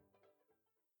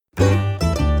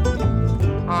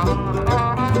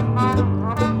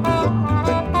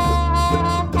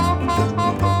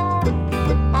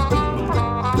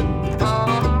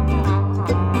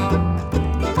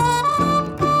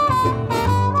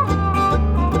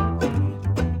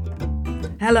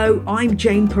Hello, I'm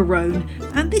Jane Perrone,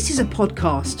 and this is a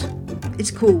podcast.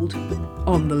 It's called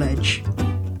On the Ledge.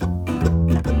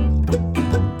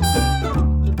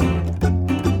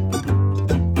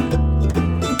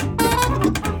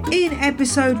 In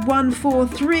episode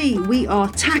 143, we are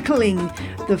tackling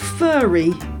the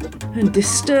furry and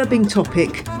disturbing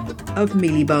topic of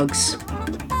mealybugs.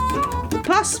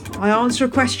 Plus, I answer a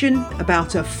question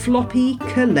about a floppy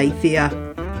calathea.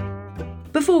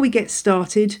 Before we get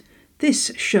started,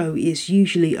 this show is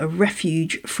usually a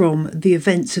refuge from the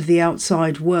events of the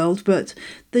outside world, but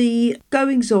the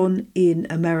goings-on in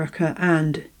America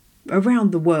and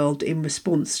around the world in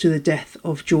response to the death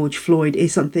of George Floyd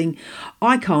is something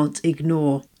I can't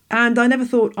ignore. And I never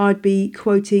thought I'd be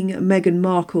quoting Meghan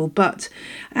Markle, but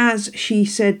as she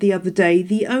said the other day,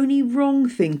 the only wrong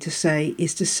thing to say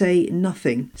is to say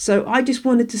nothing. So I just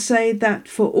wanted to say that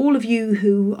for all of you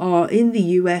who are in the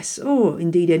US, or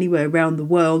indeed anywhere around the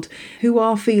world, who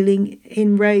are feeling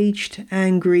enraged,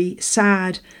 angry,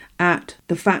 sad at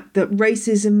the fact that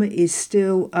racism is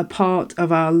still a part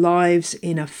of our lives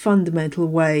in a fundamental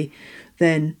way,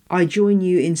 then I join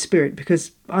you in spirit,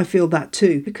 because I feel that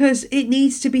too. Because it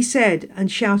needs to be said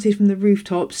and shouted from the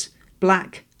rooftops,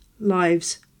 Black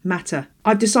Lives Matter.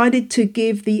 I've decided to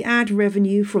give the ad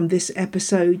revenue from this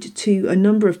episode to a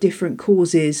number of different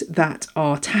causes that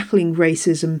are tackling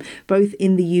racism both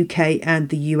in the UK and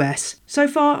the US. So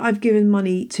far, I've given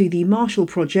money to the Marshall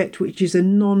Project, which is a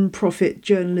non-profit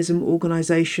journalism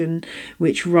organisation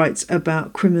which writes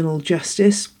about criminal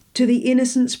justice, to the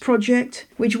Innocence Project,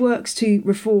 which works to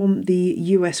reform the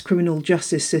US criminal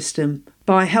justice system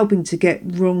by helping to get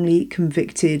wrongly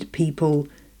convicted people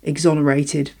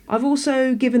exonerated. I've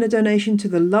also given a donation to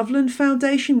the Loveland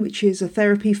Foundation, which is a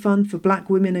therapy fund for black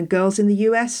women and girls in the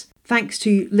US. Thanks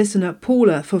to listener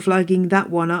Paula for flagging that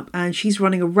one up, and she's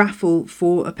running a raffle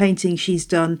for a painting she's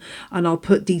done, and I'll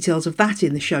put details of that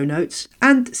in the show notes.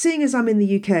 And seeing as I'm in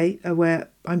the UK, where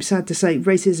I'm sad to say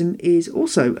racism is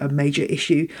also a major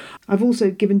issue, I've also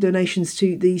given donations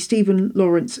to the Stephen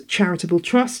Lawrence Charitable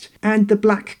Trust and the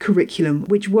Black Curriculum,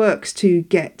 which works to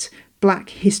get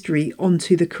Black history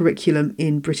onto the curriculum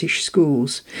in British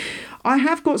schools. I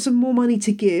have got some more money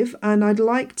to give, and I'd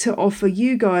like to offer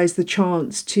you guys the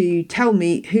chance to tell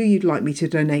me who you'd like me to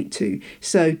donate to.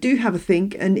 So do have a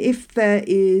think, and if there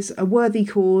is a worthy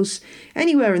cause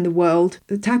anywhere in the world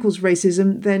that tackles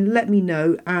racism, then let me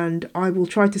know, and I will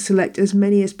try to select as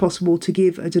many as possible to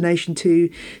give a donation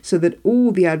to, so that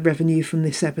all the ad revenue from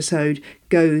this episode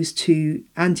goes to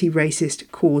anti-racist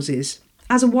causes.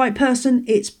 As a white person,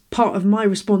 it's part of my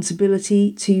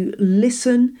responsibility to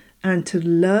listen and to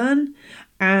learn,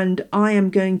 and I am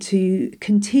going to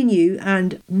continue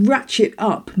and ratchet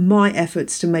up my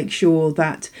efforts to make sure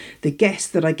that the guests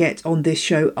that I get on this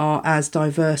show are as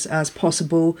diverse as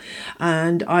possible.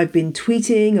 And I've been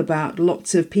tweeting about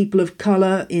lots of people of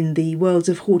colour in the worlds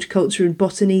of horticulture and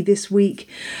botany this week,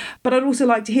 but I'd also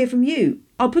like to hear from you.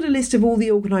 I'll put a list of all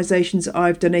the organisations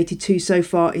I've donated to so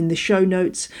far in the show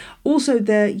notes. Also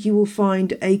there you will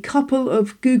find a couple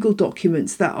of Google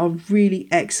documents that are really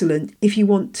excellent if you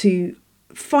want to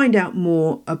find out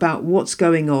more about what's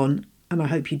going on, and I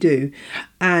hope you do,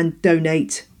 and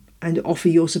donate and offer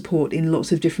your support in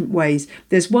lots of different ways.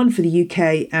 There's one for the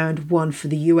UK and one for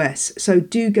the US, so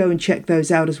do go and check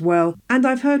those out as well. And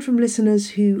I've heard from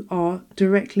listeners who are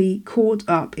directly caught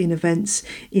up in events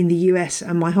in the US,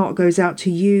 and my heart goes out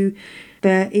to you.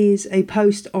 There is a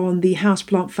post on the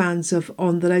Houseplant Fans of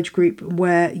On the Ledge group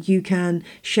where you can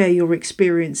share your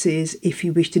experiences if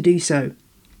you wish to do so.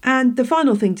 And the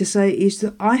final thing to say is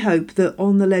that I hope that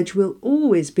On the Ledge will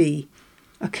always be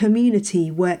a community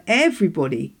where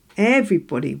everybody,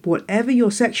 whatever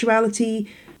your sexuality,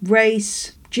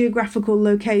 race, geographical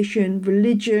location,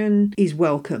 religion, is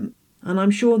welcome. And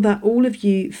I'm sure that all of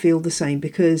you feel the same,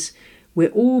 because we're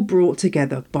all brought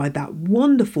together by that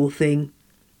wonderful thing,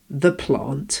 the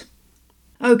plant.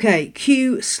 Okay,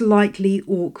 cue slightly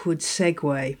awkward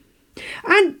segue.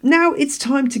 And now it's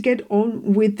time to get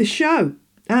on with the show.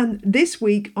 And this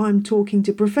week I'm talking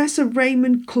to Professor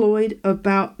Raymond Cloyd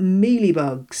about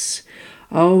mealybugs.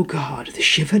 Oh God, the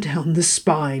shiver down the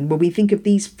spine when we think of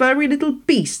these furry little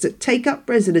beasts that take up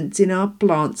residence in our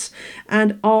plants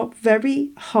and are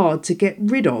very hard to get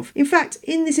rid of. In fact,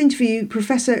 in this interview,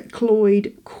 Professor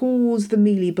Cloyd calls the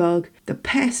mealybug the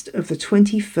pest of the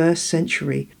 21st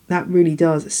century. That really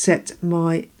does set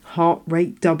my heart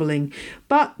rate doubling.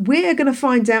 But we're going to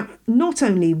find out not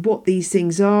only what these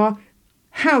things are,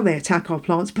 how they attack our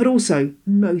plants, but also,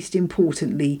 most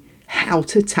importantly, how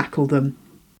to tackle them.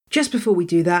 Just before we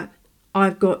do that,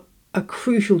 I've got a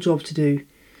crucial job to do,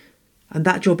 and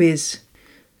that job is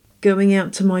going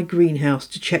out to my greenhouse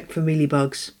to check for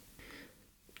mealybugs.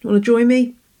 You want to join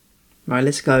me? Right,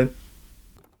 let's go.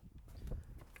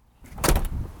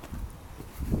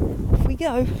 Off we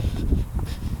go.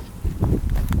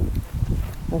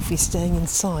 Wolfie's staying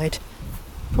inside.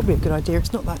 Probably a good idea.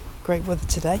 It's not that great weather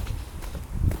today.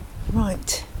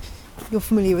 Right. You're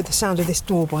familiar with the sound of this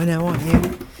door by now, aren't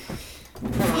you?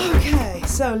 Okay,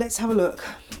 so let's have a look.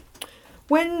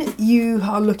 When you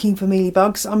are looking for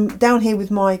mealybugs, I'm down here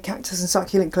with my cactus and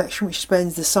succulent collection, which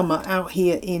spends the summer out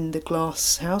here in the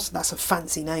glass house. That's a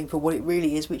fancy name for what it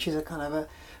really is, which is a kind of a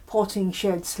potting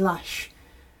shed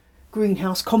 /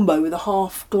 greenhouse combo with a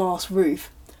half glass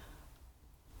roof.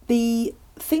 The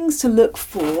things to look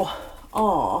for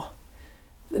are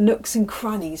the nooks and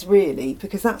crannies, really,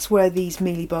 because that's where these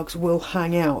mealybugs will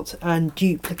hang out and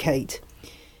duplicate.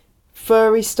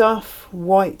 Furry stuff,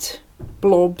 white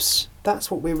blobs, that's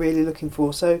what we're really looking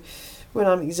for. So when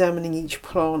I'm examining each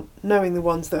plant, knowing the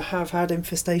ones that have had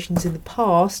infestations in the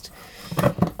past,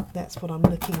 that's what I'm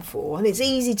looking for. And it's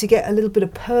easy to get a little bit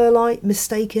of perlite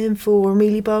mistaken for a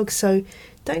mealybug, so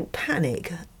don't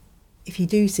panic if you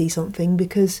do see something,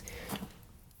 because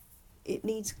it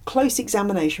needs close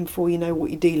examination before you know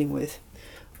what you're dealing with.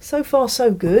 So far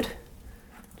so good.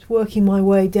 Just working my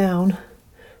way down.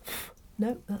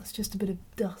 No, that's just a bit of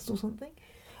dust or something.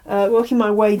 Working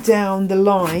my way down the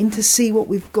line to see what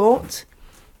we've got.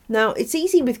 Now, it's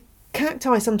easy with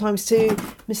cacti sometimes to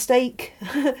mistake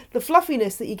the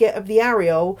fluffiness that you get of the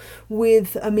areole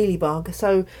with a mealybug.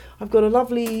 So I've got a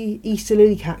lovely Easter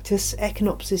lily cactus,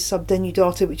 Echinopsis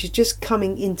subdenudata, which is just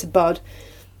coming into bud.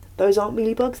 Those aren't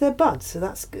mealybugs, they're buds, so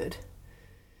that's good.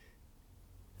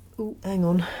 Oh, hang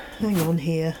on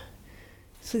here.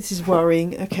 So this is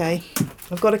worrying. Okay,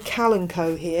 I've got a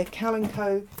Kalanchoe here,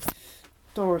 Kalanchoe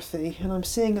Dorothy, and I'm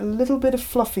seeing a little bit of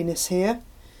fluffiness here.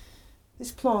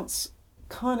 This plant's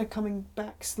kind of coming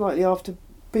back slightly after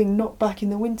being knocked back in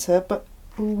the winter, but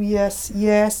oh yes,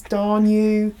 darn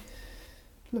you.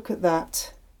 Look at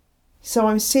that. So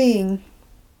I'm seeing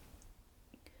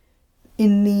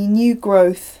in the new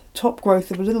growth, top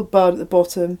growth of a little bud at the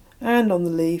bottom and on the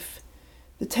leaf,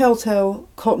 the telltale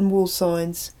cotton wool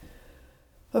signs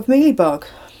of mealybug.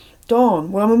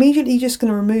 Darn. Well, I'm immediately just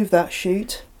going to remove that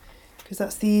shoot because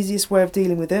that's the easiest way of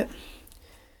dealing with it.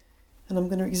 And I'm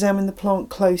going to examine the plant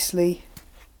closely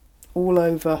all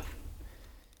over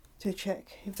to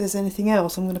check if there's anything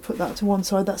else. I'm going to put that to one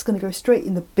side. That's going to go straight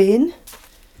in the bin.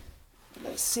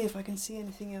 Let's see if I can see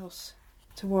anything else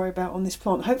to worry about on this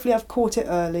plant. Hopefully I've caught it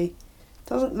early.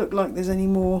 Doesn't look like there's any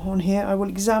more on here. I will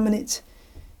examine it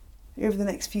over the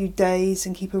next few days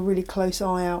and keep a really close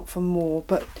eye out for more.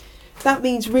 But that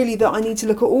means really that I need to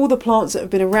look at all the plants that have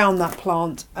been around that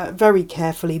plant very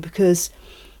carefully, because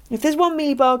if there's one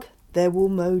mealybug, there will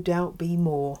no doubt be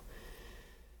more.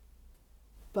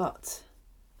 But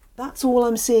that's all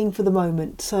I'm seeing for the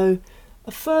moment. So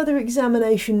a further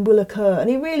examination will occur, and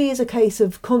it really is a case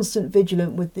of constant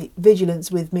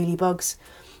vigilance with mealybugs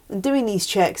and doing these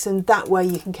checks, and that way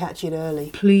you can catch it early.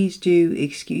 Please do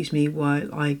excuse me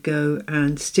while I go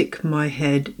and stick my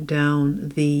head down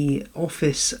the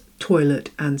office toilet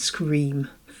and scream.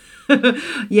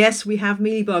 Yes, we have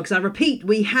mealybugs. I repeat,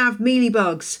 we have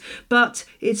mealybugs, but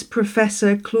it's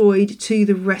Professor Cloyd to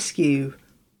the rescue.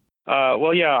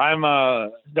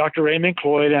 I'm Dr. Raymond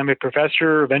Cloyd. I'm a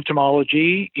professor of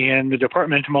entomology in the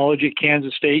Department of Entomology at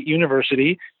Kansas State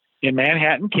University in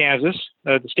Manhattan, Kansas,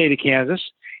 the state of Kansas,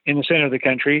 in the center of the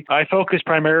country. I focus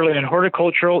primarily on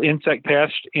horticultural insect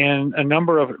pests in a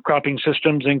number of cropping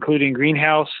systems, including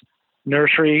greenhouse,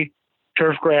 nursery,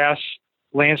 turf grass,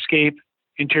 landscape,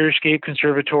 interiorscape,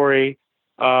 conservatory,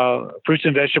 fruits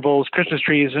and vegetables, Christmas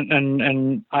trees,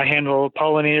 and I handle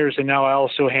pollinators, and now I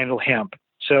also handle hemp.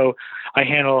 So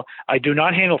I do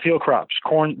not handle field crops,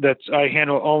 corn. I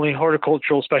handle only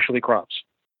horticultural specialty crops.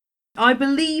 I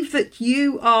believe that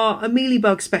you are a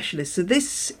mealybug specialist, so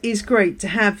this is great to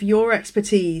have your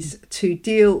expertise to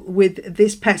deal with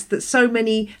this pest that so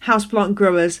many houseplant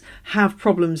growers have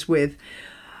problems with.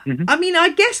 Mm-hmm. I mean, I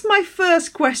guess my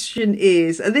first question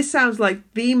is, and this sounds like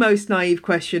the most naive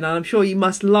question, and I'm sure you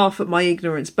must laugh at my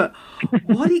ignorance, but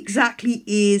what exactly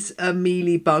is a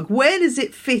mealybug? Where does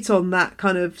it fit on that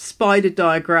kind of spider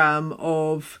diagram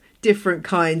of different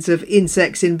kinds of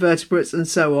insects, invertebrates, and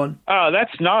so on?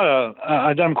 That's not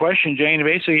a dumb question, Jane.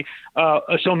 Basically,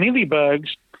 so mealybugs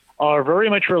are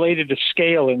very much related to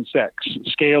scale insects.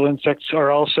 Scale insects are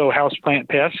also houseplant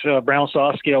pests. Brown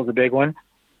saw scale is a big one.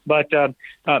 But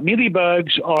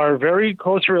mealybugs are very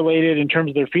closely related in terms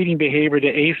of their feeding behavior to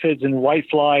aphids and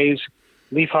whiteflies,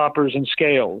 leafhoppers, and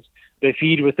scales. They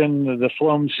feed within the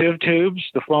phloem sieve tubes.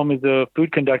 The phloem is the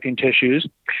food-conducting tissues.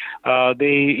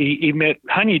 They emit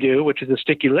honeydew, which is a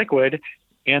sticky liquid,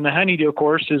 and the honeydew, of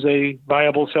course, is a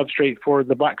viable substrate for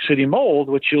the black sooty mold,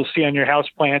 which you'll see on your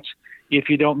houseplants if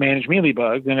you don't manage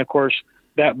mealybugs. And, of course,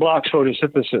 that blocks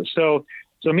photosynthesis. So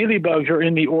mealybugs are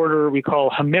in the order we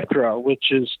call Hemiptera, which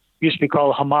used to be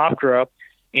called Homoptera,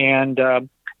 and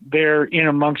they're in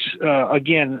amongst,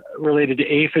 again, related to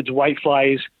aphids,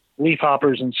 whiteflies,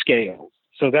 leafhoppers, and scales.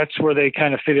 So that's where they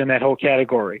kind of fit in that whole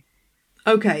category.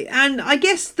 Okay, and I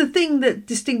guess the thing that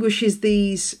distinguishes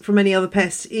these from any other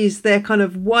pests is their kind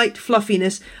of white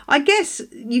fluffiness. I guess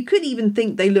you could even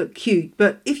think they look cute,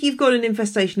 but if you've got an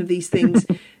infestation of these things,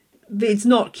 it's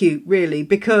not cute, really,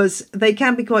 because they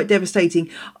can be quite devastating.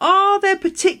 Are there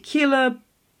particular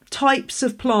types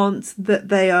of plants that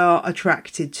they are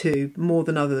attracted to more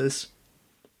than others?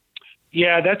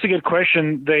 Yeah, that's a good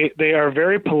question. They are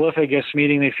very polyphagous,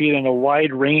 meaning they feed on a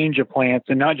wide range of plants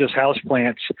and not just house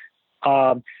plants.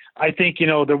 I think,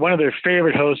 they're one of their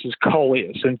favorite hosts is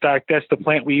Coleus. In fact, that's the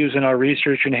plant we use in our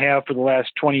research and have for the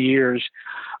last 20 years.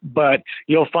 But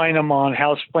you'll find them on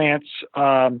house plants.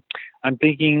 I'm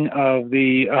thinking of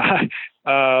the,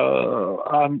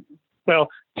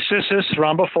 Cissus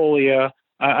rhombifolia.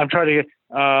 I'm trying to,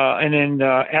 and then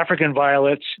African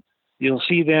violets. You'll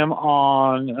see them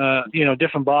on,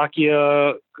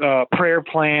 Dieffenbachia, prayer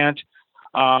plant,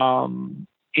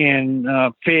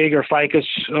 in fig or ficus.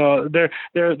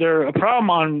 They're a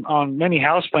problem on many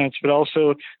houseplants, but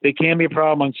also they can be a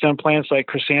problem on some plants like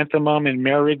chrysanthemum and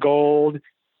marigold,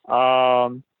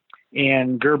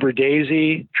 and Gerber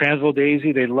daisy, Transvaal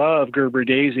daisy. They love Gerber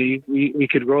daisy. We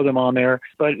could grow them on there.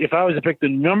 But if I was to pick the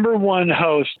number one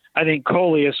host, I think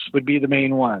Coleus would be the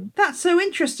main one. That's so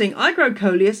interesting. I grow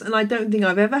Coleus and I don't think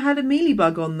I've ever had a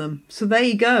mealybug on them. So there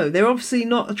you go. They're obviously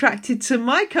not attracted to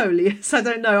my Coleus. I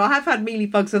don't know. I have had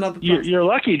mealybugs on other plants. You're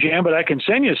lucky, Jan, but I can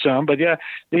send you some. But yeah,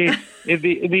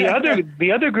 the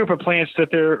other group of plants that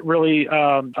they're really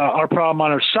our problem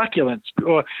on are succulents.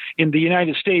 In the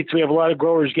United States, we have a lot of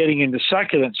growers getting into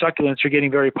succulents. Succulents are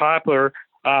getting very popular.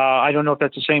 I don't know if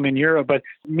that's the same in Europe, but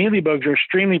mealybugs are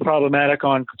extremely problematic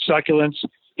on succulents,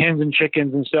 hens and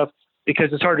chickens and stuff,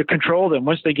 because it's hard to control them.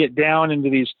 Once they get down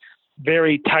into these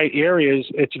very tight areas,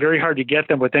 it's very hard to get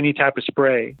them with any type of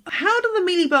spray. How do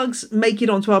the mealybugs make it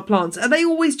onto our plants? Are they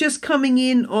always just coming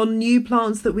in on new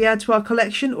plants that we add to our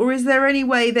collection, or is there any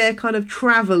way they're kind of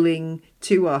travelling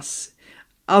to us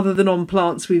other than on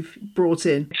plants we've brought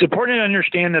in? It's important to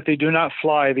understand that they do not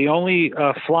fly. The only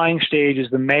flying stage is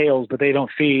the males, but they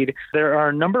don't feed. There are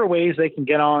a number of ways they can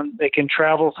get on. They can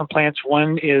travel from plants.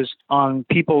 One is on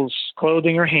people's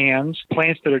clothing or hands.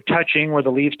 Plants that are touching, where the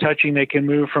leaves touching, they can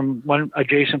move from one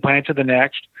adjacent plant to the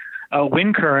next.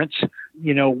 Wind currents,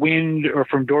 wind or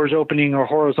from doors opening or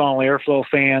horizontal airflow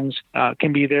fans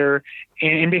can be there.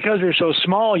 And because they're so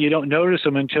small, you don't notice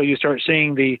them until you start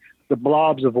seeing the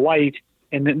blobs of white.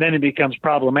 And then it becomes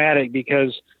problematic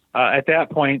because at that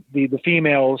point, the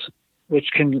females, which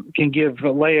can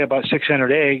lay about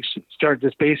 600 eggs, start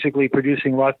just basically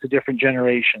producing lots of different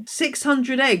generations.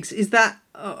 600 eggs? Is that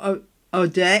a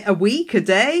day, a week, a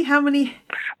day? How many?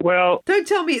 Well, don't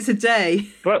tell me it's a day.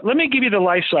 But let me give you the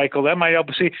life cycle. That might help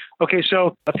us see. Okay,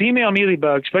 so a female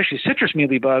mealybug, especially citrus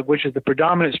mealybug, which is the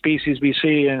predominant species we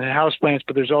see in houseplants,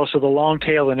 but there's also the long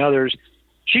tail and others,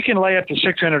 she can lay up to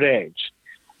 600 eggs.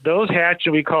 Those hatch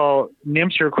that we call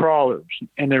nymphs or crawlers,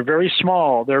 and they're very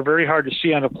small. They're very hard to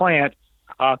see on a plant.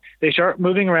 They start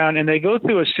moving around, and they go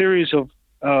through a series of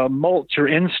molts or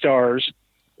instars.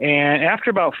 And after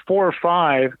about 4 or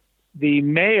 5, the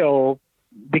male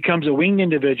becomes a winged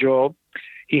individual.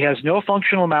 He has no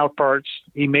functional mouth parts.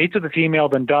 He mates with the female,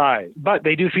 then dies. But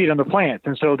they do feed on the plant.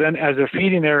 And so then as they're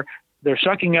feeding, they're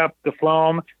sucking up the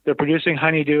phloem. They're producing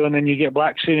honeydew, and then you get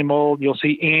black sooty mold. You'll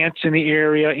see ants in the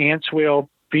area. Ants will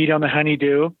feed on the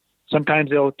honeydew. Sometimes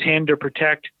they'll tend to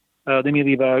protect the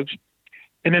mealybugs.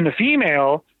 And then the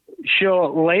female,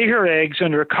 she'll lay her eggs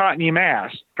under a cottony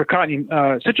mass for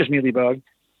citrus mealybug.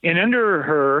 And under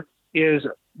her is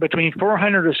between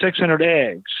 400 or 600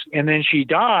 eggs. And then she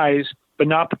dies, but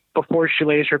not before she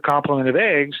lays her complement of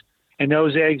eggs. And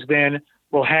those eggs then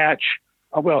will hatch.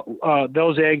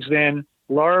 Those eggs then,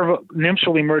 nymphs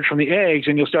will emerge from the eggs,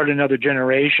 and you'll start another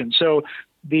generation. So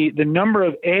the number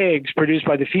of eggs produced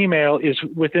by the female is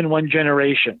within one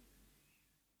generation.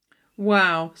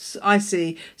 Wow, I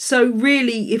see. So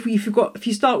really, if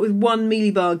you start with one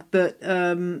mealybug that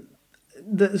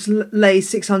that lays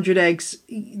 600 eggs,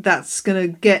 that's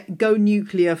going to go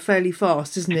nuclear fairly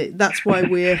fast, isn't it? That's why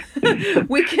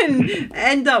we can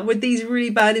end up with these really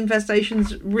bad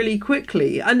infestations really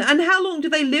quickly. And how long do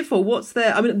they live for?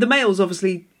 The males,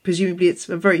 obviously, presumably it's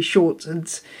a very short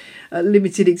and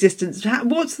limited existence. How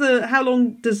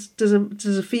long does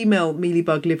a female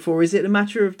mealybug live for? Is it a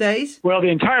matter of days? Well, the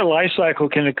entire life cycle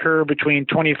can occur between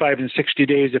 25 and 60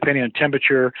 days, depending on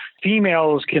temperature.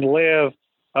 Females can live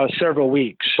several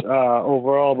weeks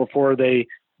overall before they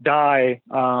die,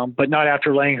 but not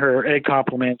after laying her egg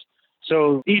complement.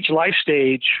 So each life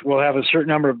stage will have a certain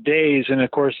number of days, and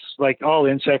of course, like all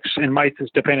insects and mites,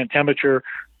 it's dependent temperature.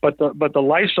 But the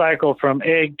life cycle from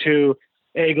egg to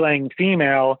egg-laying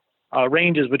female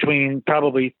ranges between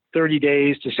probably 30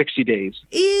 days to 60 days.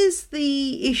 Is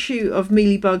the issue of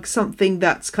mealybugs something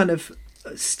that's kind of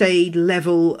stayed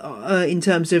level in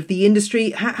terms of the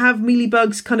industry? Have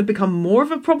mealybugs kind of become more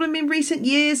of a problem in recent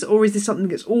years, or is this something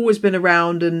that's always been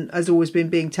around and has always been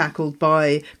being tackled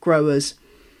by growers?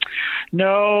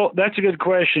 No, that's a good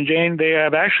question, Jane. They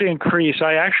have actually increased.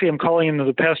 I actually am calling them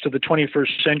the pest of the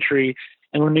 21st century,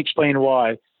 and let me explain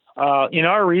why. In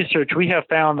our research, we have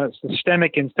found that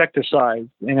systemic insecticides,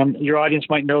 and your audience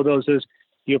might know those as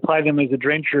you apply them as a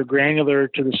drench or granular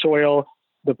to the soil.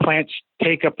 The plants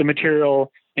take up the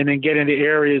material and then get into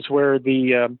areas where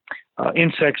the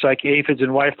insects like aphids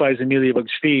and whiteflies and mealybugs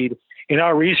feed. In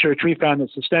our research, we found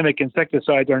that systemic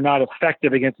insecticides are not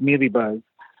effective against mealybugs.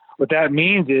 What that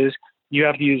means is you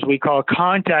have to use what we call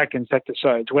contact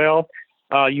insecticides. Well,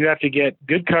 you have to get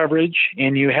good coverage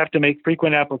and you have to make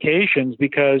frequent applications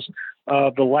because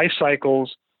of the life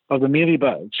cycles of the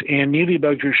mealybugs. And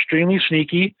mealybugs are extremely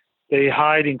sneaky. They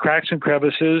hide in cracks and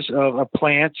crevices of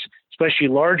plants, especially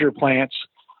larger plants,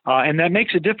 and that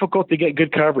makes it difficult to get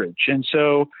good coverage. And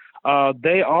so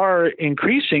they are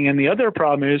increasing. And the other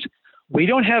problem is we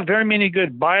don't have very many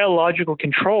good biological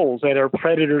controls that are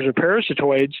predators or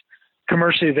parasitoids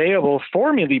commercially available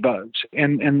for mealybugs.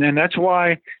 And that's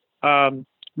why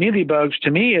mealybugs,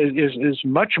 to me, is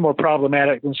much more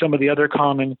problematic than some of the other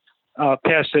common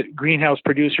pests that greenhouse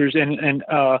producers and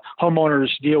homeowners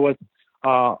deal with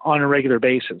on a regular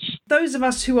basis. Those of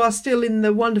us who are still in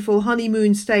the wonderful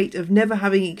honeymoon state of never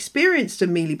having experienced a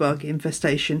mealybug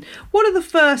infestation, what are the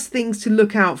first things to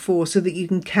look out for so that you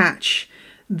can catch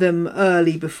them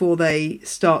early before they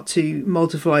start to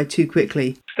multiply too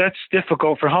quickly? That's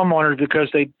difficult for homeowners because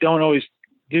they don't always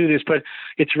do this, but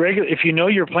it's regular. If you know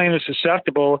your plant is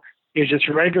susceptible, is just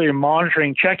regularly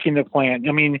monitoring, checking the plant.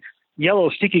 I mean, yellow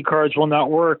sticky cards will not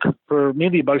work for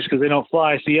mealybugs because they don't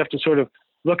fly, so you have to sort of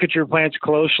look at your plants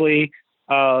closely.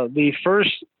 The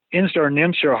first instar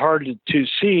nymphs are hard to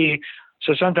see,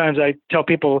 so sometimes I tell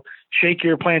people, shake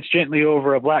your plants gently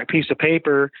over a black piece of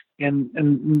paper,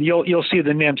 and you'll see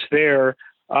the nymphs there.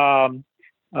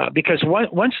 Because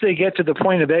once they get to the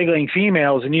point of egg-laying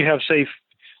females, and you have, say,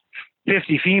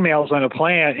 50 females on a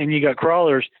plant, and you got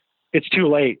crawlers, it's too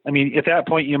late. I mean, at that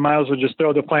point, you might as well just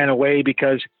throw the plant away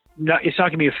because it's not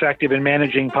going to be effective in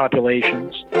managing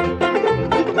populations.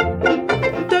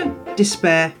 Don't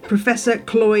despair. Professor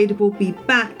Cloyd will be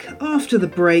back after the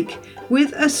break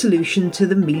with a solution to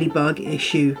the mealybug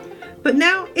issue. But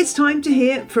now it's time to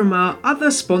hear from our other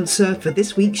sponsor for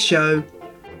this week's show.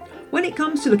 When it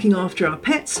comes to looking after our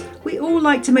pets, we all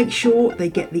like to make sure they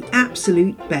get the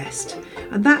absolute best.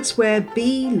 And that's where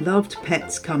Be Loved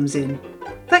Pets comes in.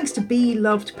 Thanks to Be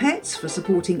Loved Pets for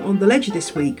supporting On the Ledge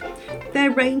this week.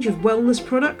 Their range of wellness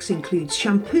products includes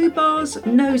shampoo bars,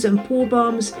 nose and paw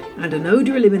balms, and an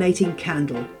odour eliminating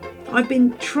candle. I've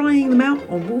been trying them out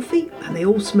on Wolfie and they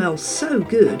all smell so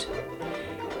good.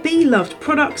 Be Loved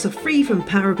products are free from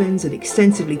parabens and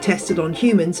extensively tested on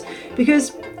humans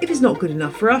because if it's not good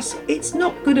enough for us, it's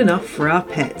not good enough for our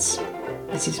pets.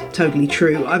 This is totally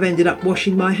true. I've ended up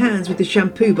washing my hands with the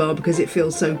shampoo bar because it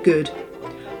feels so good.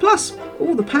 Plus,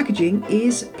 all the packaging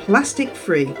is plastic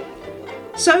free.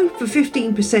 So, for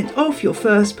 15% off your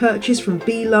first purchase from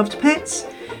Be Loved Pets,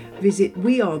 visit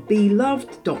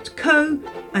wearebeloved.co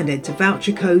and enter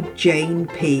voucher code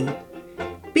JaneP.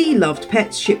 Be Loved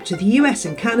Pets ship to the US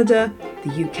and Canada,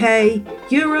 the UK,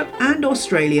 Europe and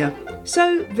Australia.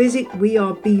 So visit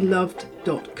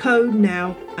wearebeloved.co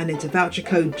now and enter voucher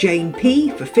code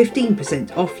JaneP for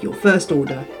 15% off your first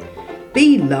order.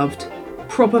 Be Loved,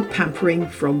 proper pampering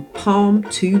from palm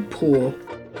to paw.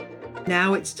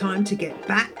 Now it's time to get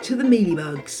back to the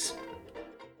mealybugs.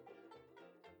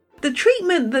 The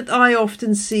treatment that I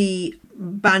often see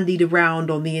bandied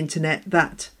around on the internet,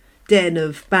 that den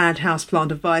of bad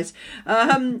houseplant advice,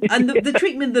 and the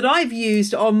treatment that I've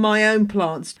used on my own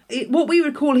plants, what we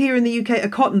would call here in the UK a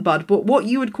cotton bud, but what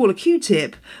you would call a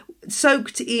Q-tip,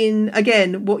 soaked in,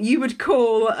 again, what you would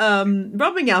call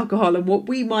rubbing alcohol and what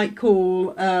we might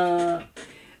call,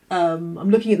 I'm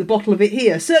looking at the bottle of it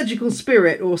here, surgical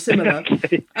spirit or similar,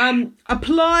 Okay.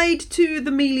 applied to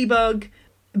the mealybug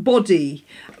body,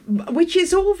 which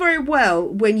is all very well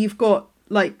when you've got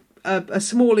like a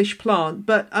smallish plant,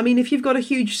 but I mean, if you've got a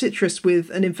huge citrus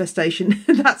with an infestation,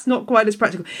 that's not quite as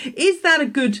practical. Is that a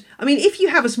good, I mean, if you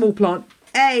have a small plant,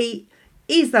 A,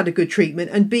 is that a good treatment?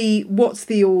 And B, what's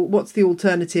the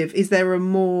alternative? Is there a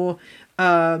more,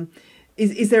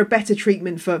 is there a better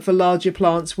treatment for larger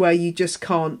plants where you just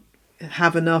can't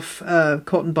have enough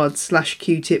cotton buds /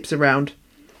 Q-tips around?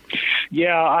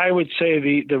 Yeah, I would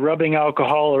say the rubbing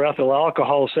alcohol or ethyl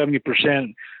alcohol,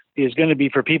 70%, is going to be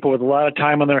for people with a lot of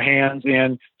time on their hands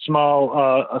and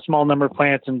a small number of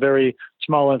plants and very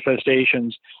small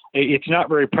infestations. It's not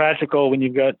very practical when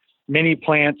you've got many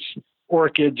plants,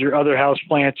 orchids or other house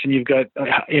plants, and you've got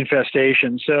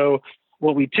infestation. So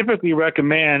what we typically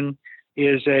recommend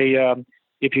is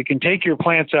if you can take your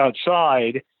plants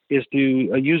outside, is to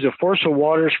use a forcible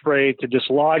water spray to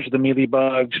dislodge the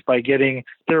mealybugs by getting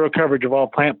thorough coverage of all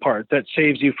plant parts. That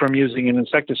saves you from using an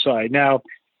insecticide. Now,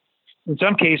 in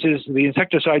some cases, the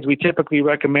insecticides we typically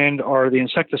recommend are the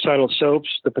insecticidal soaps,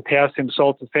 the potassium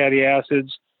salts and fatty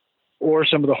acids, or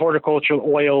some of the horticultural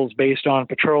oils based on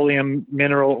petroleum,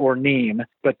 mineral, or neem.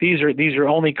 But these are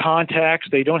only contacts.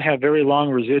 They don't have very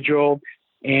long residual,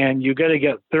 and you got to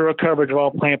get thorough coverage of all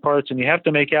plant parts, and you have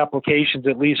to make applications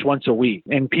at least once a week.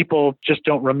 And people just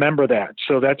don't remember that.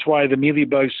 So that's why the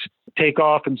mealybugs take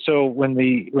off. And so when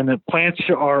the plants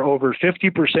are over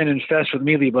 50% infested with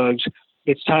mealybugs,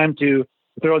 it's time to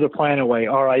throw the plant away,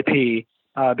 RIP,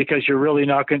 because you're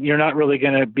not really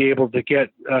going to be able to get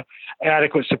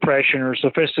adequate suppression or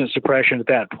sufficient suppression at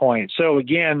that point. So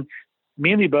again,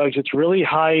 mealybugs, it's really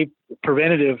high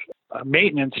preventative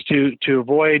maintenance to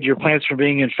avoid your plants from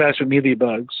being infested with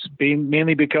mealybugs,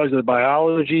 mainly because of the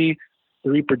biology, the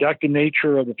reproductive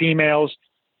nature of the females,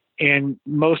 and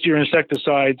most of your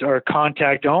insecticides are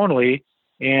contact only,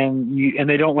 and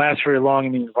they don't last very long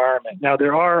in the environment. Now,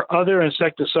 there are other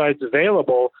insecticides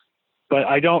available, but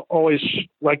I don't always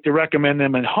like to recommend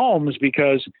them in homes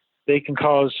because they can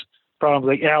cause problems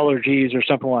like allergies or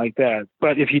something like that.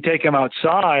 But if you take them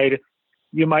outside,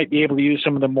 you might be able to use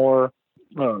some of the more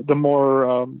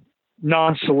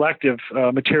non-selective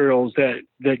materials that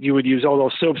you would use.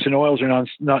 Although soaps and oils are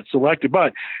not selective,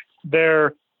 but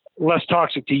they're less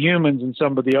toxic to humans than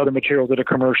some of the other materials that are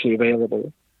commercially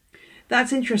available.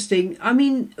 That's interesting. I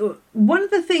mean, one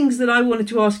of the things that I wanted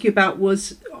to ask you about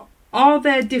was, are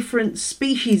there different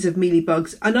species of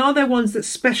mealybugs, and are there ones that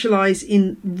specialise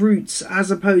in roots as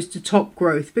opposed to top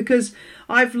growth? Because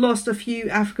I've lost a few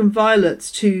African violets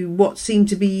to what seemed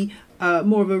to be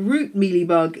more of a root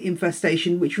mealybug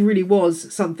infestation, which really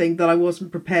was something that I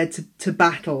wasn't prepared to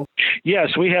battle.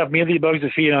 Yes, we have mealybugs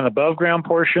that feed on above ground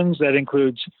portions. That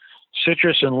includes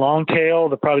citrus and longtail,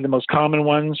 probably the most common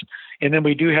ones. And then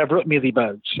we do have root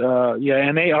mealybugs.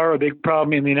 And they are a big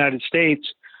problem in the United States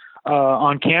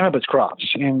on cannabis crops.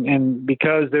 And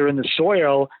because they're in the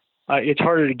soil, it's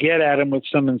harder to get at them with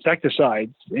some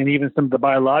insecticides and even some of the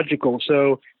biologicals.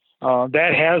 So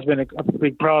that has been a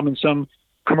big problem in some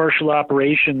commercial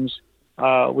operations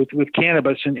with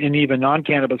cannabis and even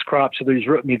non-cannabis crops. So there's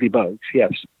root mealybugs,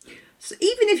 yes. So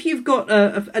even if you've got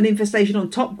an infestation on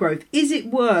top growth, is it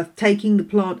worth taking the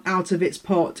plant out of its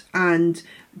pot and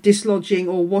dislodging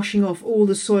or washing off all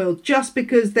the soil just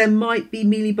because there might be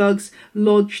mealybugs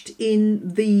lodged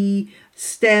in the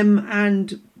stem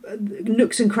and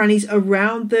nooks and crannies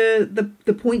around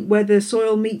the point where the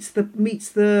soil meets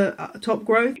the top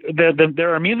growth? There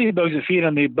are mealybugs that feed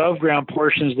on the above ground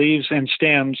portions, leaves and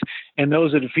stems, and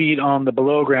those that feed on the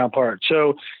below ground part.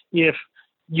 So if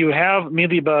you have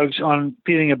mealybugs on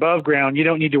feeding above ground, you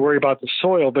don't need to worry about the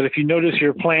soil. But if you notice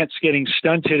your plants getting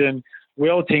stunted and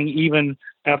wilting even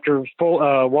after full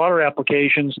water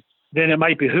applications, then it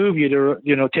might behoove you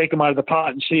to take them out of the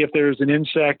pot and see if there's an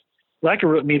insect like a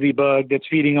root mealybug that's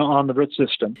feeding on the root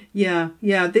system. Yeah.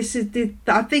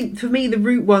 I think for me the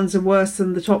root ones are worse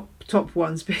than the top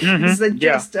ones because they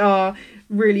just are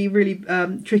really, really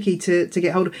tricky to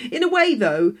get hold of. In a way,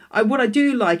 though, what I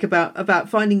do like about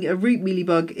finding a root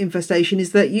mealybug infestation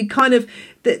is that you kind of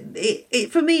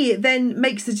for me it then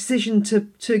makes the decision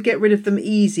to get rid of them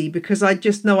easy because I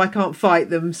just know I can't fight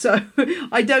them, so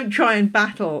I don't try and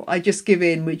battle. I just give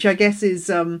in, which I guess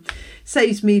is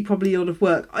saves me probably a lot of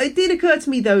work. It did occur to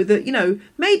me though that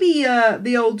maybe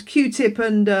the old Q-tip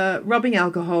and rubbing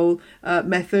alcohol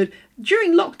method.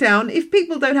 During lockdown, if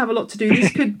people don't have a lot to do,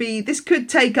 this could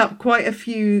take up quite a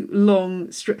few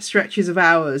long stretches of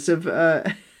hours of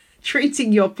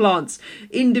treating your plants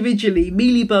individually,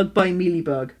 mealybug by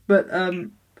mealybug. But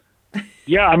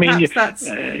yeah, I mean, that's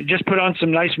just put on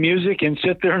some nice music and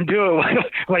sit there and do it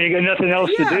while you got nothing else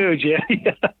to do,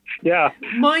 Jay. Yeah.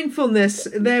 Mindfulness.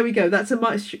 There we go. That's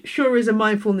sure is a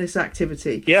mindfulness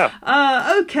activity. Yeah.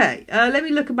 Okay. Let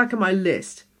me look back at my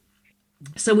list.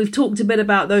 So we've talked a bit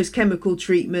about those chemical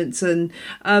treatments, and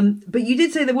but you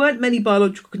did say there weren't many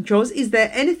biological controls. Is there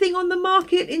anything on the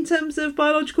market in terms of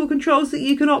biological controls that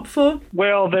you can opt for?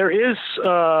 Well, there is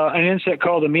an insect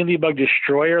called a mealybug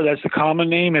destroyer. That's the common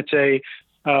name. It's a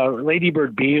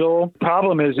ladybird beetle.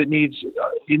 Problem is it needs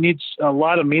a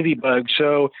lot of mealybugs.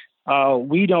 So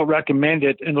we don't recommend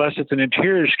it unless it's an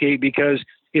interior scape, because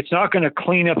it's not going to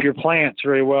clean up your plants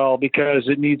very well because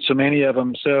it needs so many of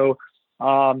them. So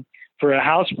for a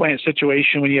houseplant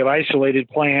situation, when you have isolated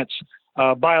plants,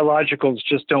 biologicals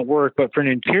just don't work. But for an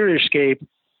interior scape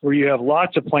where you have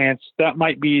lots of plants, that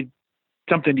might be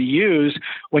something to use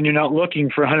when you're not looking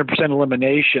for 100%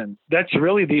 elimination. That's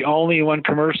really the only one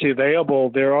commercially available.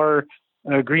 There are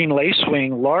green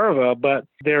lacewing larvae, but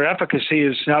their efficacy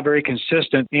is not very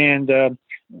consistent. And the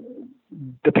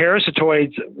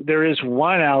parasitoids, there is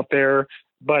one out there,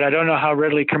 but I don't know how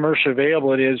readily commercially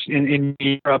available it is in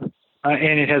Europe.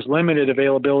 And it has limited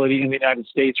availability in the United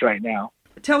States right now.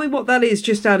 Tell me what that is,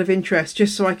 just out of interest,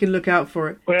 just so I can look out for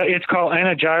it. Well, it's called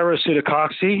Anagyrus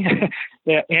pseudococci.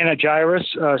 Anagyrus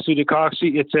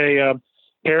pseudococci. It's a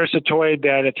parasitoid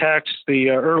that attacks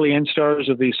the early instars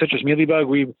of the citrus mealybug.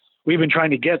 We've been trying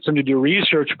to get some to do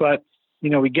research, but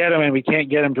we get them and we can't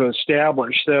get them to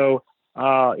establish. So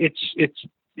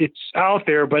it's out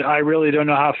there, but I really don't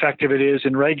know how effective it is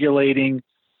in regulating,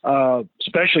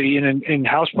 especially in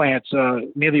houseplants,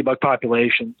 mealybug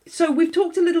population. So we've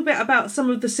talked a little bit about some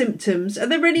of the symptoms. Are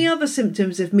there any other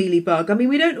symptoms of mealybug? I mean,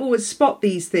 we don't always spot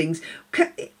these things.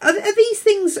 Are these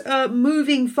things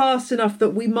moving fast enough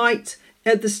that we might,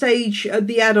 at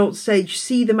the adult stage,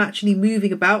 see them actually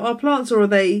moving about our plants, or are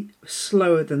they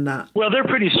slower than that? Well, they're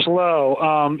pretty slow,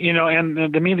 and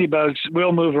the mealybugs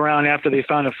will move around after they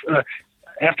find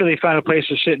a place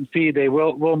to sit and feed. They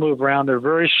will move around. They're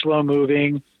very slow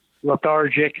moving,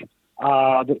 lethargic.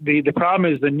 The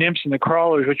problem is the nymphs and the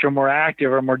crawlers, which are more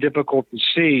active, are more difficult to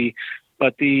see.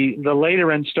 But the later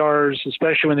instars,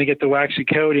 especially when they get the waxy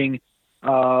coating,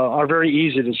 are very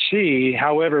easy to see.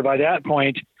 However, by that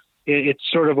point, it's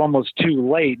sort of almost too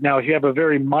late. Now, if you have a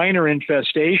very minor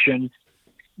infestation,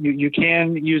 you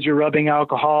can use your rubbing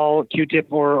alcohol,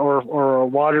 Q-tip, or a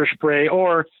water spray,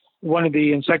 or one of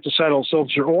the insecticidal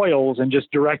soaps or oils, and just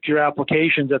direct your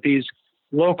applications at these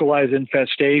localized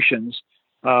infestations.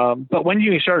 But when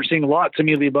you start seeing lots of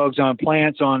mealybugs on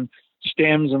plants, on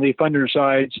stems and leaf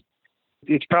undersides,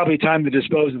 it's probably time to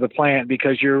dispose of the plant,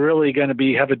 because you're really going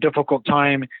to have a difficult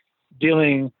time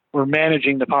dealing or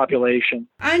managing the population.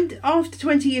 And after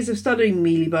 20 years of studying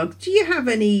mealybugs, do you have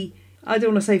any, I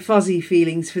don't want to say fuzzy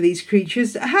feelings for these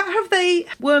creatures? Have they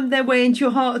wormed their way into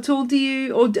your heart at all? Do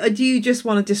you just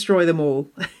want to destroy them all?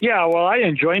 Yeah, well, I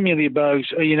enjoy mealybugs.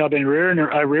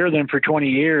 I rear them for 20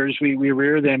 years. We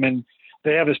rear them, and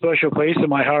they have a special place in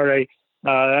my heart.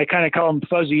 I kind of call them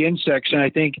fuzzy insects, and I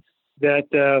think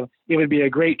that it would be a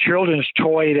great children's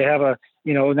toy to have a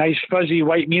nice fuzzy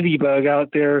white mealybug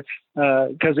out there,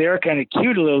 because they are kind of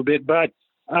cute a little bit. But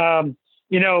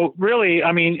really,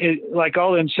 I mean, like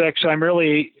all insects, I'm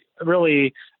really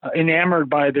enamored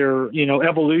by their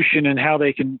evolution and how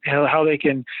they can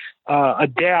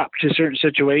adapt to certain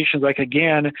situations. Like,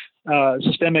 again,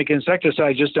 systemic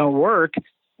insecticides just don't work,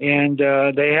 and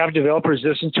they have developed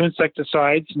resistance to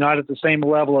insecticides, not at the same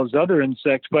level as other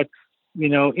insects, but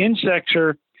insects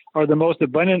are the most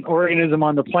abundant organism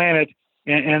on the planet,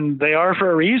 and they are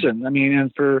for a reason. I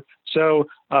mean,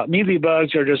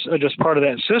 mealybugs are just part of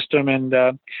that system, and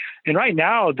right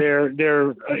now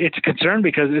it's a concern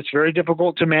because it's very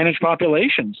difficult to manage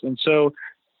populations, and so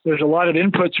there's a lot of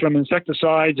inputs from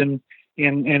insecticides and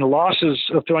losses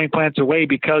of throwing plants away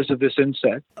because of this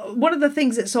insect. One of the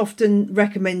things that's often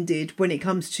recommended when it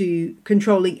comes to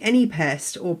controlling any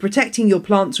pest or protecting your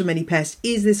plants from any pest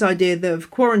is this idea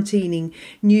of quarantining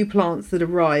new plants that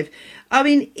arrive. I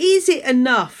mean, is it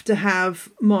enough to have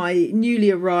my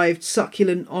newly arrived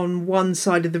succulent on one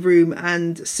side of the room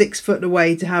and 6 foot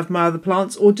away to have my other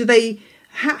plants, or do they...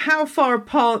 How far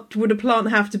apart would a plant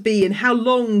have to be, and how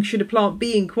long should a plant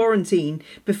be in quarantine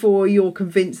before you're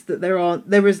convinced that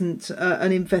there isn't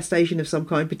an infestation of some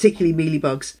kind, particularly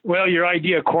mealybugs? Well, your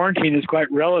idea of quarantine is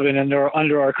quite relevant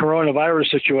under our coronavirus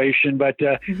situation, but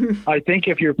I think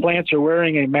if your plants are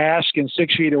wearing a mask and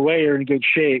 6 feet away, you're in good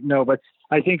shape. No, but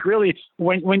I think really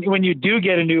when you do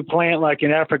get a new plant like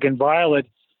an African violet,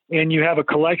 and you have a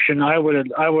collection, I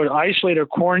would isolate or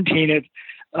quarantine it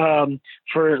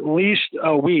for at least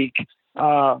a week,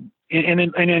 and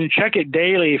then check it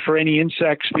daily for any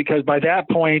insects, because by that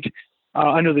point,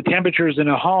 under the temperatures in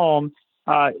a home,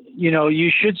 you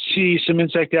should see some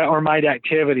insect or mite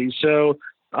activity. So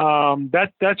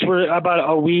that's where about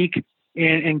a week,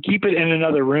 and keep it in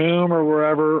another room or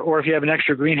wherever, or if you have an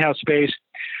extra greenhouse space.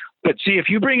 But see, if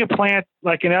you bring a plant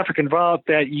like an African violet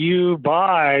that you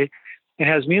buy and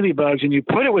has mealybugs, and you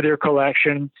put it with your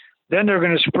collection, then they're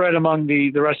going to spread among the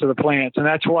rest of the plants. And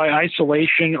that's why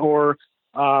isolation or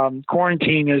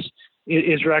quarantine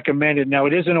is recommended. Now,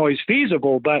 it isn't always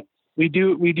feasible, but we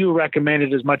do recommend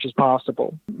it as much as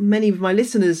possible. Many of my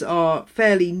listeners are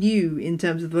fairly new in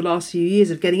terms of the last few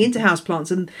years of getting into houseplants,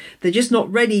 and they're just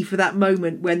not ready for that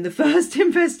moment when the first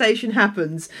infestation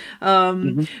happens.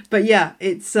 But yeah,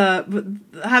 it's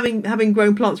having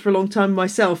grown plants for a long time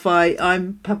myself,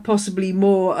 I'm possibly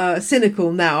more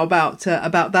cynical now about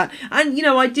that. And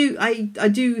I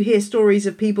do hear stories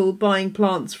of people buying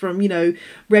plants from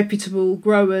reputable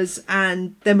growers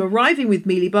and them arriving with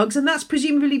mealybugs, and that's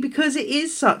presumably because it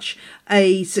is such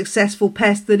a successful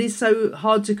pest that is so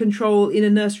hard to control in a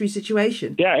nursery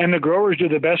situation. Yeah, and the growers do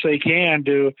the best they can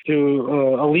to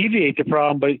alleviate the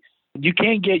problem, but you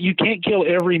can't kill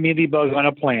every mealybug on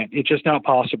a plant. It's just not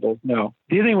possible. No.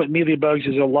 Dealing with mealybugs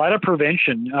is a lot of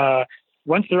prevention.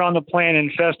 Once they're on the plant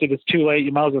infested, it's too late.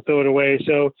 You might as well throw it away.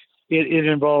 So it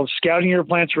involves scouting your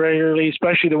plants regularly,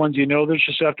 especially the ones they're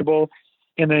susceptible.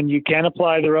 And then you can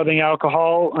apply the rubbing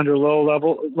alcohol under low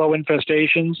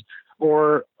infestations,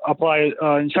 or apply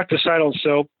insecticidal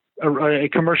soap, a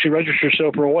commercially registered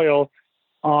soap or oil,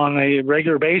 on a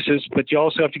regular basis. But you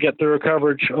also have to get thorough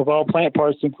coverage of all plant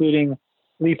parts, including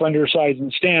leaf undersides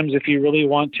and stems, if you really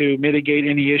want to mitigate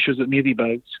any issues with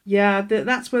mealybugs. Yeah,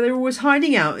 that's where they're always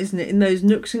hiding out, isn't it? In those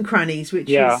nooks and crannies, which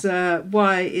is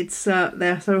why it's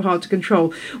they're so hard to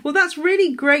control. Well, that's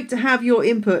really great to have your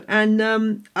input, and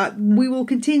we will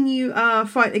continue our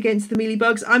fight against the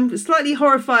mealybugs. I'm slightly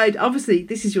horrified. Obviously,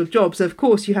 this is your job, so of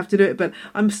course you have to do it, but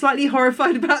I'm slightly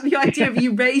horrified about the idea of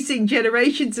you raising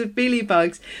generations of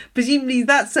mealybugs. Presumably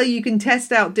that's so you can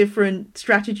test out different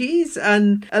strategies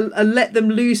and let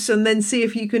them loose and then see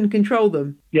if you can control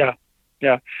them. Yeah.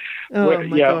 Oh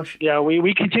my gosh. Yeah,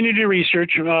 we continue to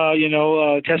research,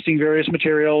 testing various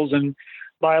materials and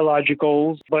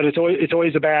biologicals, but it's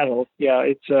always a battle. Yeah,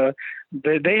 it's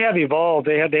they have evolved.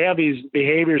 They have these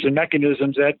behaviors and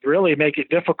mechanisms that really make it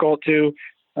difficult to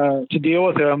deal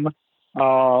with them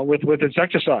with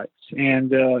insecticides,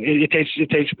 and it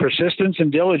takes persistence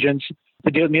and diligence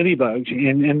to deal with mealybugs.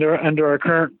 And under our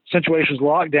current situation's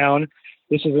lockdown,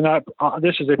 this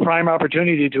is a prime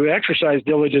opportunity to exercise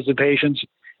diligence and patience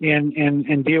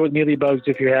and deal with mealybugs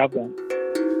if you have them.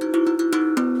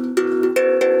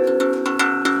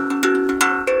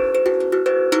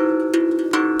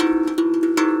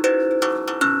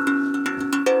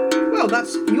 Well,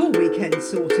 that's your weekend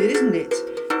sorted, isn't it?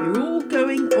 You're all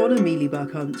going on a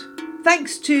mealybug hunt.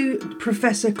 Thanks to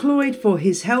Professor Cloyd for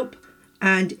his help.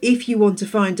 And if you want to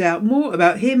find out more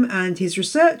about him and his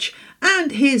research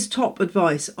and his top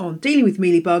advice on dealing with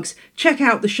mealybugs, check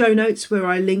out the show notes where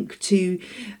I link to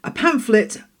a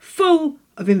pamphlet full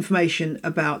of information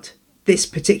about this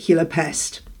particular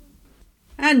pest.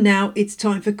 And now it's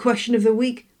time for Question of the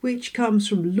Week, which comes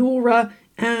from Laura,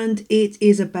 and it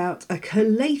is about a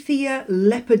Calathea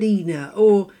lepidina,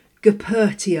 or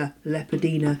Goepertia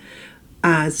lepidina.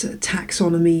 As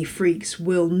taxonomy freaks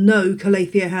will know,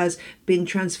 Calathea has been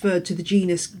transferred to the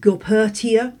genus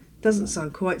Goepertia. Doesn't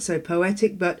sound quite so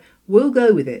poetic, but we'll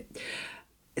go with it.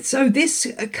 So this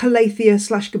Calathea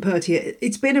 / Goepertia,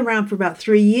 it's been around for about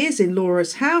 3 years in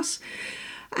Laura's house,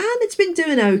 and it's been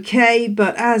doing okay,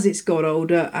 but as it's got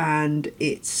older and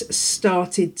it's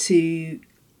started to...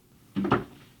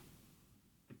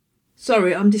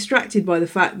 Sorry, I'm distracted by the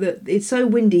fact that it's so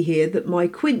windy here that my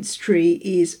quince tree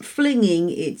is flinging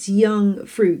its young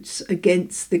fruits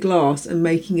against the glass and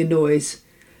making a noise.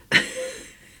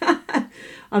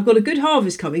 I've got a good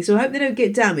harvest coming, so I hope they don't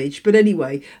get damaged. But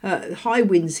anyway, high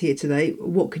winds here today.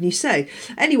 What can you say?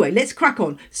 Anyway, let's crack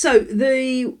on. So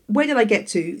where did I get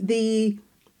to? The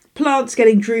plant's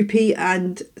getting droopy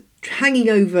and hanging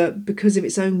over because of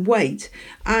its own weight.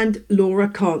 And Laura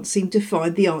can't seem to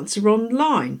find the answer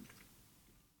online.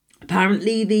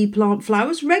 Apparently the plant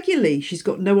flowers regularly. She's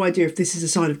got no idea if this is a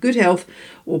sign of good health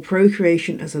or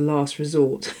procreation as a last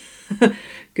resort.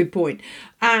 Good point.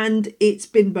 And it's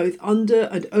been both under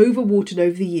and overwatered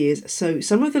over the years, so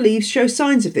some of the leaves show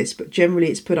signs of this, but generally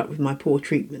it's put up with my poor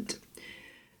treatment.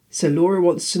 So Laura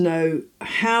wants to know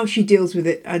how she deals with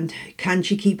it and can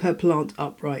she keep her plant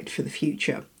upright for the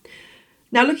future.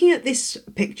 Now, looking at this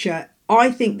picture,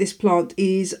 I think this plant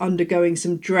is undergoing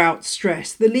some drought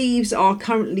stress. The leaves are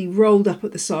currently rolled up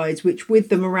at the sides, which with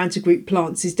the Maranta group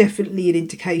plants is definitely an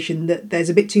indication that there's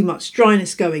a bit too much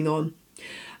dryness going on.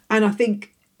 And I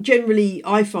think generally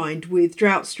I find with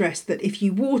drought stress that if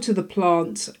you water the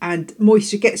plant and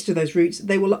moisture gets to those roots,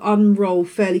 they will unroll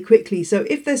fairly quickly. So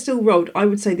if they're still rolled, I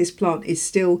would say this plant is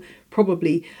still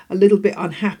probably a little bit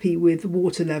unhappy with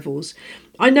water levels.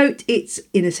 I note it's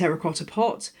in a terracotta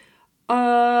pot,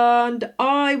 and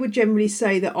I would generally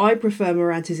say that I prefer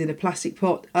Marantas in a plastic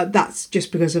pot. That's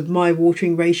just because of my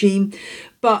watering regime.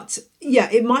 But yeah,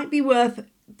 it might be worth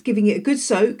giving it a good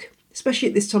soak, especially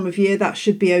at this time of year. That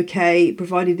should be okay,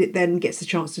 provided it then gets a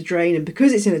chance to drain. And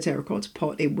because it's in a terracotta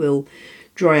pot, it will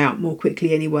dry out more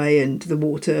quickly anyway, and the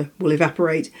water will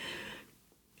evaporate.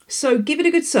 So give it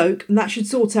a good soak, and that should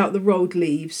sort out the rolled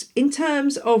leaves. In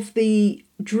terms of the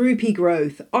droopy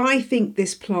growth, I think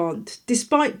this plant,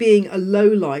 despite being a low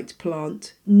light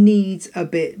plant, needs a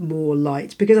bit more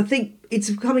light, because I think it's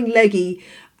becoming leggy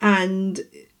and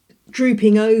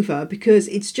drooping over because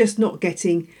it's just not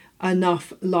getting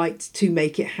enough light to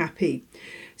make it happy.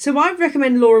 So I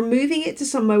recommend, Laura, moving it to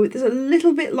somewhere that's a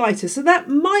little bit lighter. So that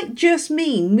might just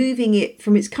mean moving it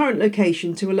from its current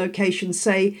location to a location,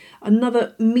 say,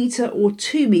 another metre or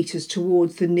 2 metres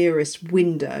towards the nearest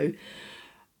window,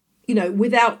 you know,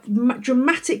 without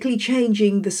dramatically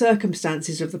changing the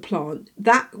circumstances of the plant.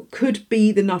 That could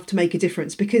be enough to make a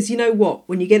difference, because you know what,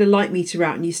 when you get a light meter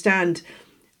out and you stand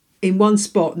in one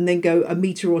spot and then go a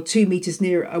metre or 2 metres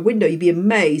near a window, you'd be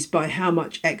amazed by how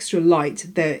much extra light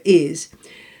there is.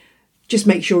 Just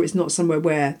make sure it's not somewhere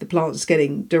where the plant's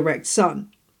getting direct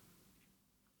sun.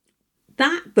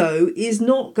 That, though, is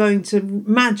not going to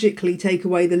magically take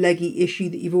away the leggy issue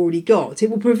that you've already got. It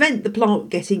will prevent the plant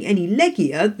getting any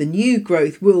leggier. The new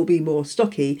growth will be more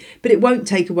stocky, but it won't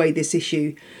take away this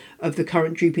issue of the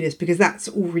current droopiness, because that's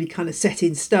already kind of set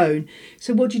in stone.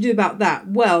 So what do you do about that?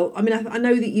 Well, I mean, I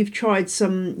know that you've tried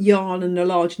some yarn and a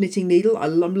large knitting needle.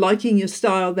 I'm liking your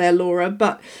style there, Laura,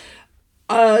 but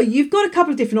you've got a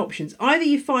couple of different options. Either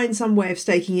you find some way of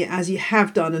staking it as you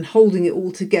have done and holding it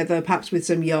all together, perhaps with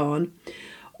some yarn,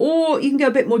 or you can go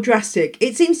a bit more drastic.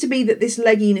 It seems to be that this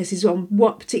legginess is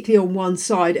particularly on one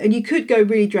side, and you could go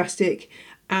really drastic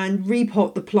and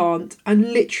repot the plant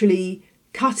and literally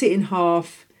cut it in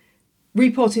half,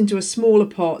 repot into a smaller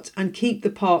pot and keep the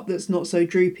part that's not so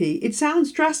droopy. It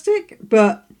sounds drastic,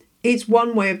 but it's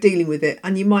one way of dealing with it,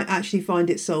 and you might actually find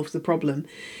it solves the problem.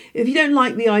 If you don't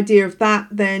like the idea of that,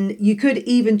 then you could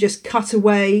even just cut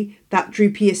away that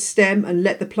droopiest stem and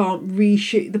let the plant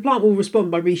reshoot. The plant will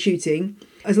respond by reshooting,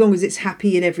 as long as it's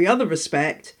happy in every other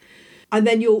respect. And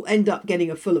then you'll end up getting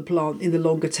a fuller plant in the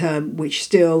longer term, which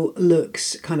still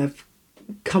looks kind of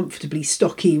comfortably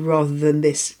stocky rather than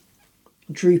this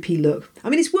droopy look. I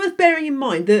mean, it's worth bearing in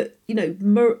mind that, you know,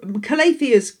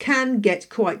 calatheas can get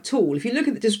quite tall. If you look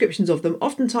at the descriptions of them,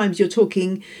 oftentimes you're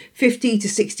talking 50 to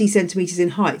 60 centimetres in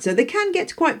height. So they can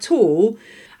get quite tall.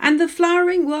 And the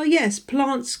flowering, well, yes,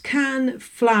 plants can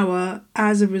flower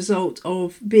as a result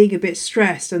of being a bit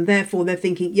stressed, and therefore they're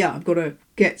thinking, yeah, I've got to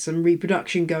get some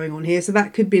reproduction going on here. So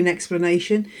that could be an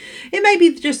explanation. It may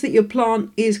be just that your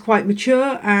plant is quite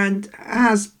mature and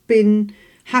has been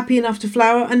happy enough to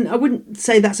flower, and I wouldn't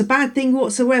say that's a bad thing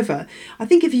whatsoever. I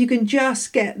think if you can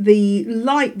just get the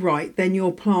light right, then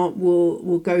your plant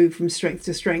will go from strength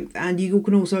to strength, and you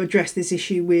can also address this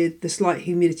issue with the slight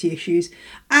humidity issues.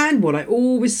 And what I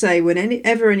always say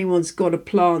whenever anyone's got a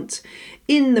plant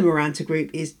in the Maranta group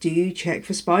is do check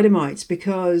for spider mites,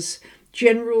 because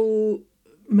general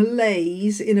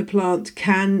malaise in a plant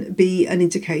can be an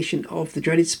indication of the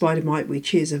dreaded spider mite,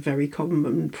 which is a very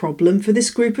common problem for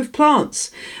this group of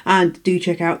plants. And do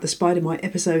check out the spider mite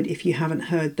episode if you haven't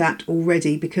heard that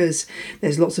already, because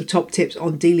there's lots of top tips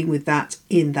on dealing with that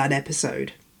in that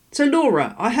episode. So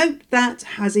Laura, I hope that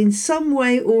has in some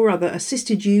way or other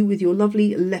assisted you with your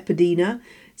lovely Leopardina.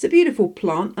 It's a beautiful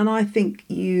plant, and I think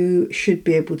you should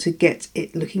be able to get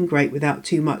it looking great without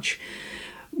too much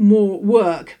more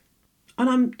work.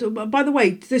 And by the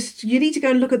way, you need to go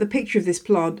and look at the picture of this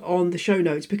plant on the show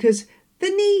notes, because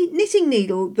the knitting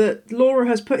needle that Laura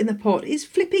has put in the pot is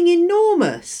flipping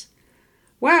enormous.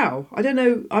 Wow, I don't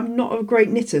know. I'm not a great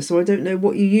knitter, so I don't know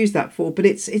what you use that for. But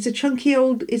it's a chunky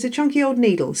old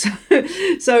needle.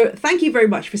 So thank you very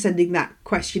much for sending that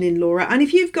question in, Laura. And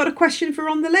if you've got a question for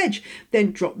On the Ledge,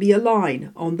 then drop me a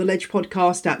line on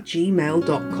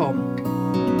theledgepodcast@gmail.com.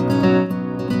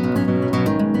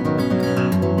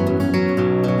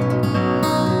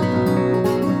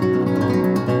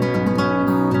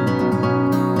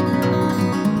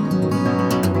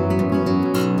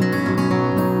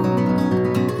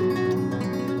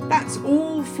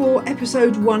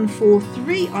 episode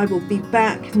 143. I will be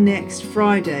back next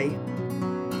Friday.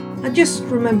 And just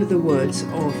remember the words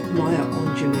of Maya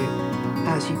Angelou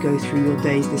as you go through your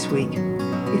days this week.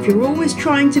 If you're always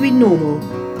trying to be normal,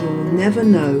 you'll never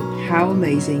know how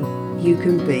amazing you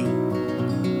can be.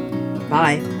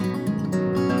 Bye.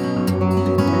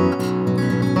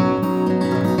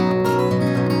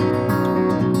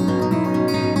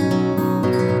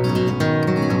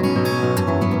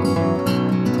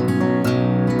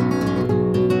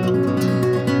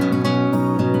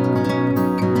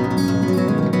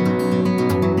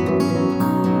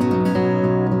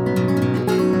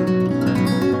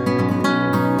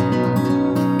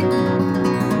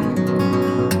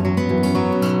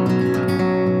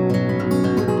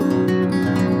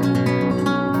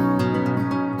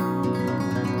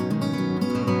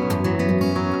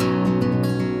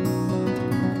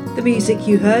 The music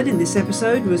you heard in this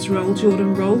episode was Roll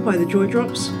Jordan Roll by the Joy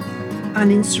Drops, An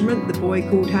Instrument, The Boy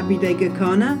Called Happy Day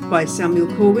Gurkana by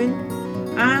Samuel Corwin,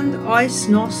 and I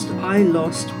Snost, I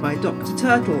Lost by Dr.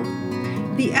 Turtle.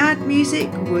 The ad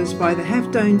music was by the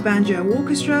Heftone Banjo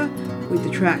Orchestra with the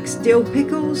tracks Dill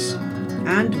Pickles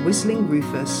and Whistling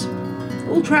Rufus.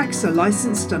 All tracks are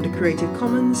licensed under Creative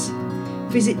Commons.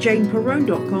 Visit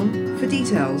janeperrone.com for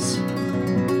details.